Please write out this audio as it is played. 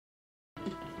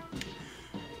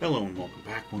Hello and welcome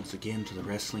back once again to the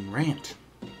Wrestling Rant.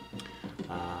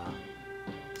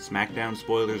 SmackDown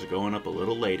spoilers are going up a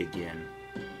little late again,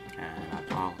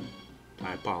 and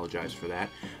I apologize for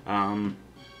that. I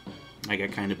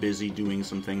got kind of busy doing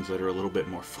some things that are a little bit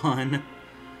more fun.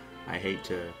 I hate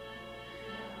to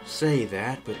say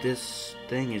that, but this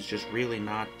thing is just really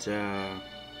not,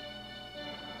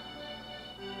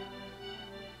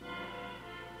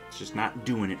 it's just not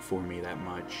doing it for me that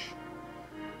much.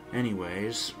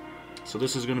 Anyways, so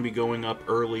this is going to be going up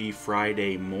early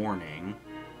Friday morning,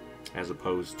 as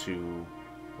opposed to,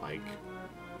 like,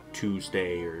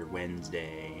 Tuesday or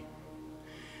Wednesday.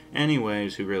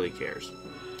 Anyways, who really cares?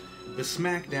 The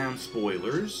SmackDown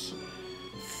spoilers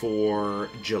for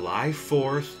July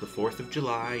 4th, the 4th of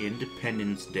July,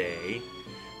 Independence Day,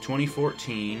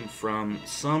 2014, from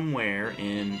somewhere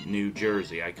in New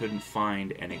Jersey. I couldn't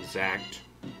find an exact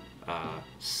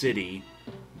city,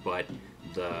 but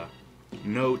the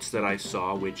notes that I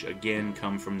saw, which again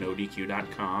come from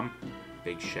NoDQ.com,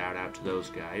 big shout out to those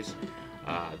guys,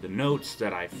 the notes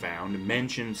that I found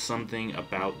mentioned something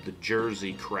about the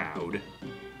Jersey crowd,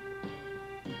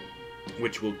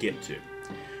 which we'll get to.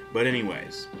 But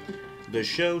anyways, the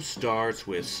show starts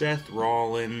with Seth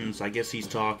Rollins. I guess he's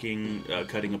talking,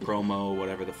 cutting a promo,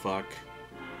 whatever the fuck.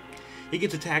 He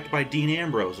gets attacked by Dean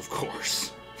Ambrose, of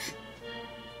course.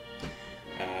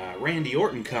 Randy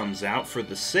Orton comes out for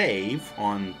the save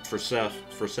for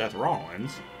Seth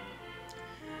Rollins,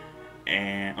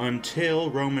 and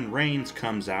until Roman Reigns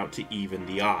comes out to even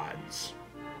the odds.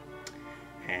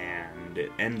 And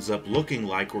it ends up looking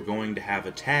like we're going to have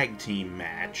a tag team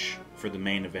match for the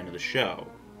main event of the show.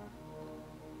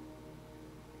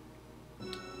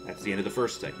 That's the end of the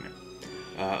first segment.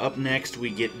 Up next,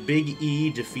 we get Big E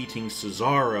defeating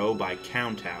Cesaro by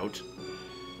countout.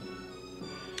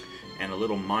 And a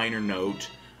little minor note,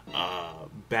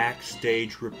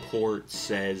 backstage report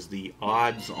says the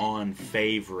odds-on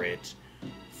favorite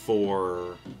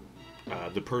for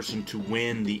the person to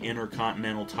win the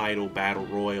Intercontinental title Battle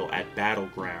Royal at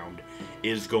Battleground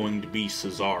is going to be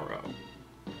Cesaro.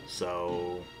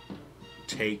 So,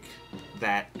 take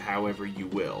that however you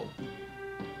will.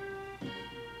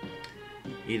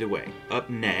 Either way,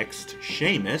 up next,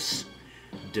 Sheamus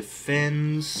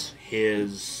defends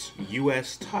his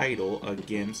U.S. title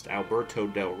against Alberto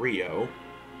Del Rio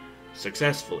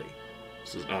successfully.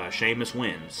 Sheamus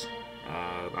wins.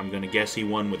 I'm going to guess he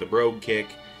won with a brogue kick.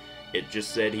 It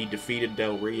just said he defeated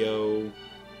Del Rio,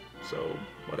 so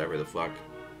whatever the fuck.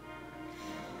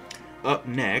 Up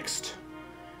next,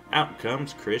 out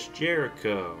comes Chris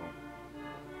Jericho.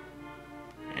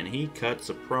 And he cuts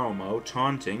a promo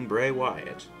taunting Bray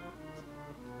Wyatt.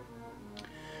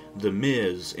 The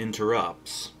Miz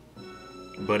interrupts,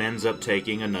 but ends up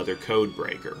taking another code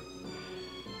breaker.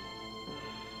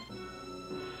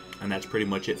 And that's pretty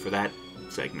much it for that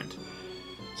segment.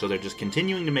 So they're just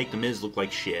continuing to make The Miz look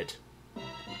like shit,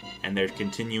 and they're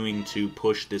continuing to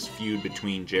push this feud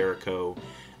between Jericho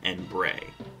and Bray.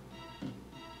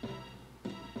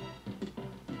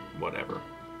 Whatever.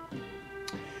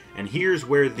 And here's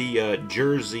where the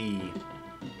Jersey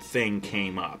thing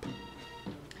came up.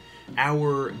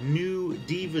 Our new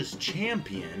Divas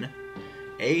champion,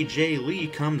 AJ Lee,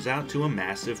 comes out to a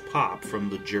massive pop from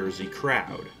the Jersey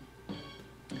crowd.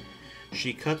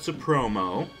 She cuts a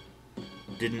promo,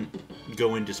 didn't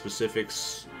go into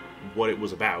specifics what it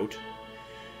was about.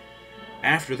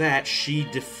 After that, she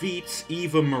defeats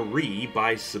Eva Marie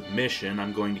by submission,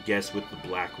 I'm going to guess with the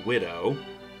Black Widow.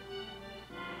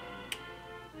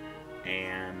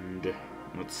 And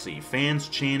let's see, fans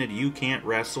chanted "You Can't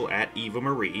Wrestle" at Eva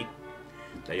Marie.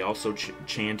 They also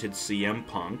chanted CM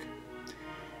Punk.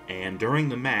 And during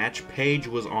the match, Paige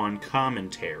was on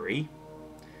commentary.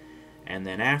 And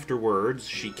then afterwards,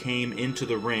 she came into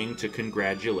the ring to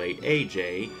congratulate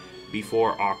AJ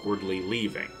before awkwardly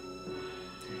leaving.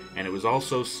 And it was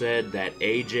also said that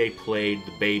AJ played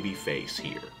the babyface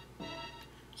here.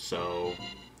 So,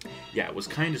 yeah, it was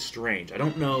kind of strange. I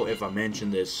don't know if I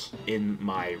mentioned this in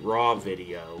my Raw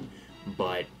video,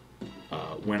 but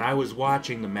when I was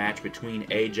watching the match between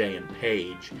AJ and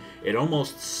Paige, it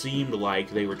almost seemed like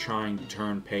they were trying to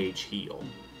turn Paige heel.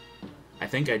 I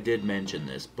think I did mention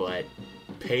this, but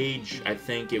Paige, I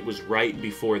think it was right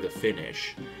before the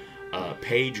finish,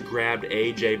 Paige grabbed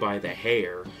AJ by the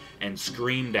hair and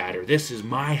screamed at her, "This is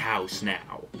my house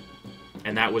now."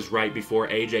 And that was right before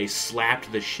AJ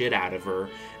slapped the shit out of her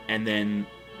and then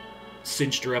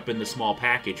cinched her up in the small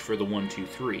package for the 1, 2,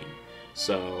 3.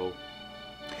 So,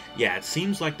 yeah, it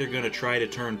seems like they're going to try to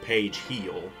turn Paige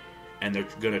heel, and they're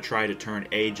going to try to turn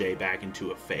AJ back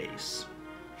into a face.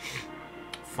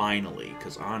 Finally,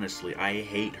 because honestly, I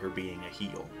hate her being a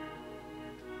heel.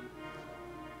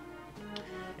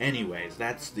 Anyways,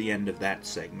 that's the end of that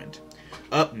segment.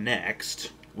 Up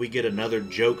next, we get another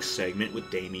joke segment with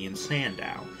Damien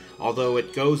Sandow, although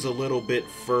it goes a little bit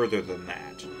further than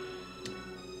that.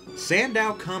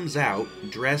 Sandow comes out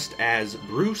dressed as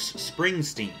Bruce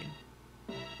Springsteen,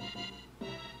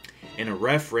 in a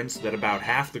reference that about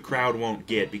half the crowd won't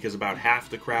get, because about half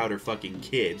the crowd are fucking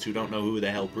kids who don't know who the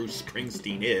hell Bruce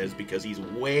Springsteen is, because he's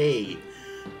way,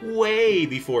 way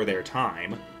before their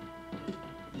time.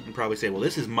 And probably say, well,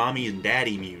 this is mommy and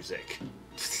daddy music.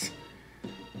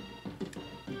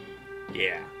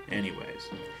 Yeah, anyways.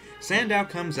 Sandow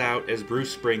comes out as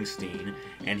Bruce Springsteen,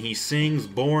 and he sings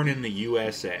Born in the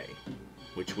USA,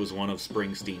 which was one of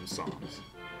Springsteen's songs.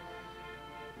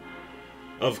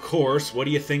 Of course, what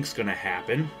do you think's gonna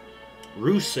happen?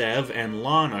 Rusev and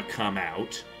Lana come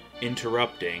out,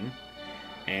 interrupting,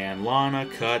 and Lana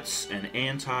cuts an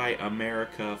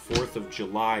anti-America 4th of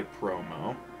July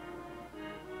promo,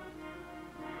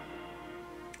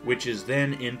 which is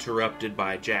then interrupted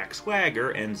by Jack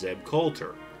Swagger and Zeb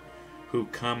Coulter, who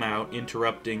come out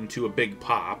interrupting to a big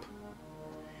pop.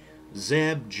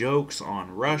 Zeb jokes on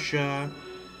Russia,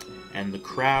 and the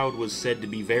crowd was said to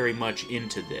be very much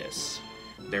into this.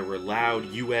 There were loud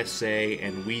USA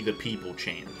and We the People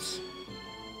chants.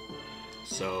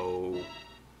 So,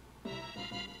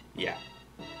 yeah.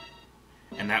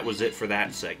 And that was it for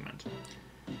that segment.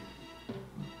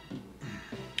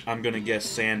 I'm gonna guess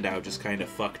Sandow just kind of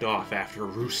fucked off after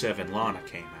Rusev and Lana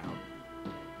came out.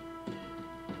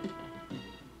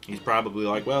 He's probably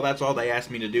like, well, that's all they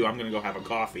asked me to do. I'm gonna go have a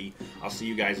coffee. I'll see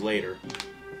you guys later.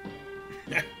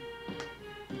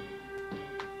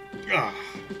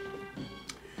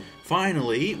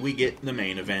 Finally, we get the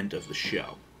main event of the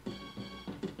show,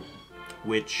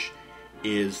 which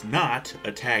is not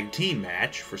a tag team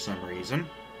match for some reason,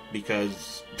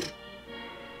 because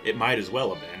it might as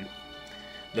well have been.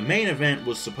 The main event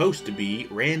was supposed to be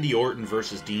Randy Orton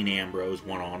versus Dean Ambrose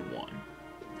one-on-one.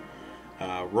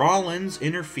 Rollins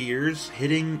interferes,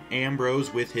 hitting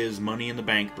Ambrose with his Money in the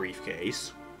Bank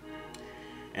briefcase.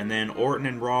 And then Orton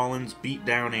and Rollins beat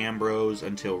down Ambrose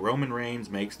until Roman Reigns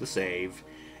makes the save,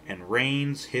 and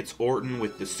Reigns hits Orton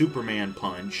with the Superman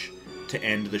punch to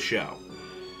end the show.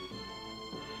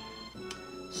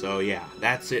 So yeah,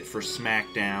 that's it for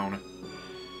SmackDown.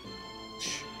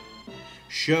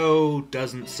 Show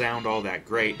doesn't sound all that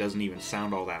great, doesn't even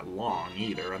sound all that long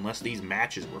either, unless these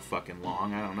matches were fucking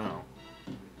long, I don't know.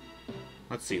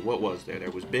 Let's see, what was there?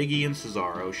 There was Big E and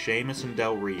Cesaro, Sheamus and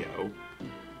Del Rio,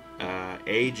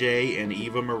 AJ and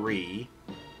Eva Marie,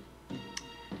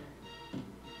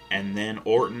 and then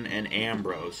Orton and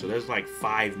Ambrose. So there's like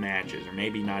 5 matches, or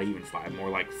maybe not even 5, more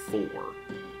like 4.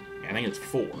 Yeah, I think it's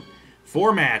 4.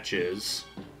 4 matches,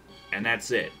 and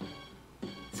that's it.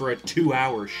 For a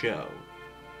 2-hour show.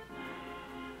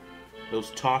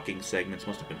 Those talking segments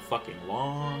must have been fucking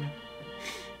long.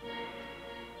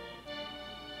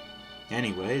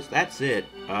 Anyways, that's it.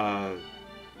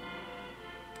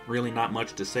 Really not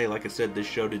much to say. Like I said, this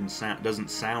show doesn't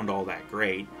sound all that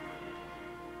great.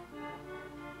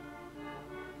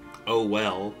 Oh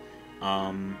well.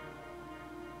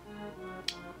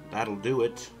 That'll do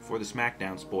it for the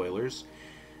SmackDown spoilers.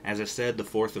 As I said, the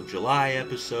 4th of July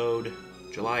episode,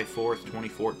 July 4th,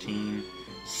 2014,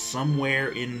 somewhere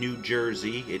in New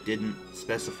Jersey. It didn't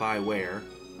specify where.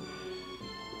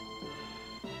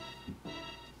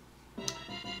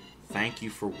 Thank you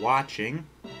for watching.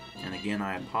 And again,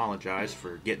 I apologize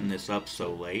for getting this up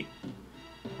so late.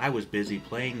 I was busy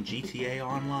playing GTA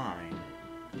Online,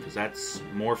 because that's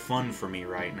more fun for me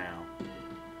right now.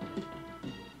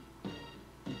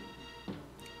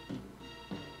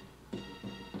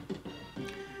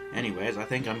 Anyways, I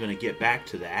think I'm going to get back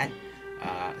to that.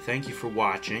 Thank you for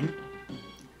watching.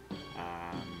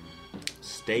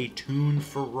 Stay tuned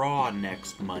for Raw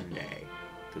next Monday,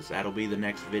 because that'll be the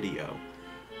next video.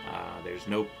 There's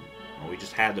no... Well, we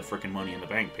just had the frickin' Money in the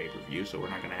Bank pay-per-view, so we're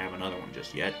not going to have another one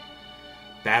just yet.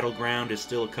 Battleground is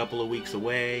still a couple of weeks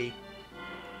away.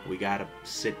 We gotta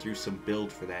sit through some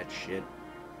build for that shit.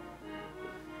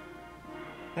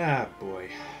 Ah, boy.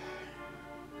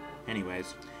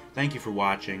 Anyways, thank you for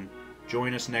watching.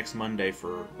 Join us next Monday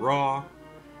for Raw,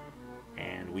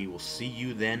 and we will see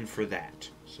you then for that.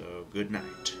 So, good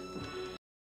night.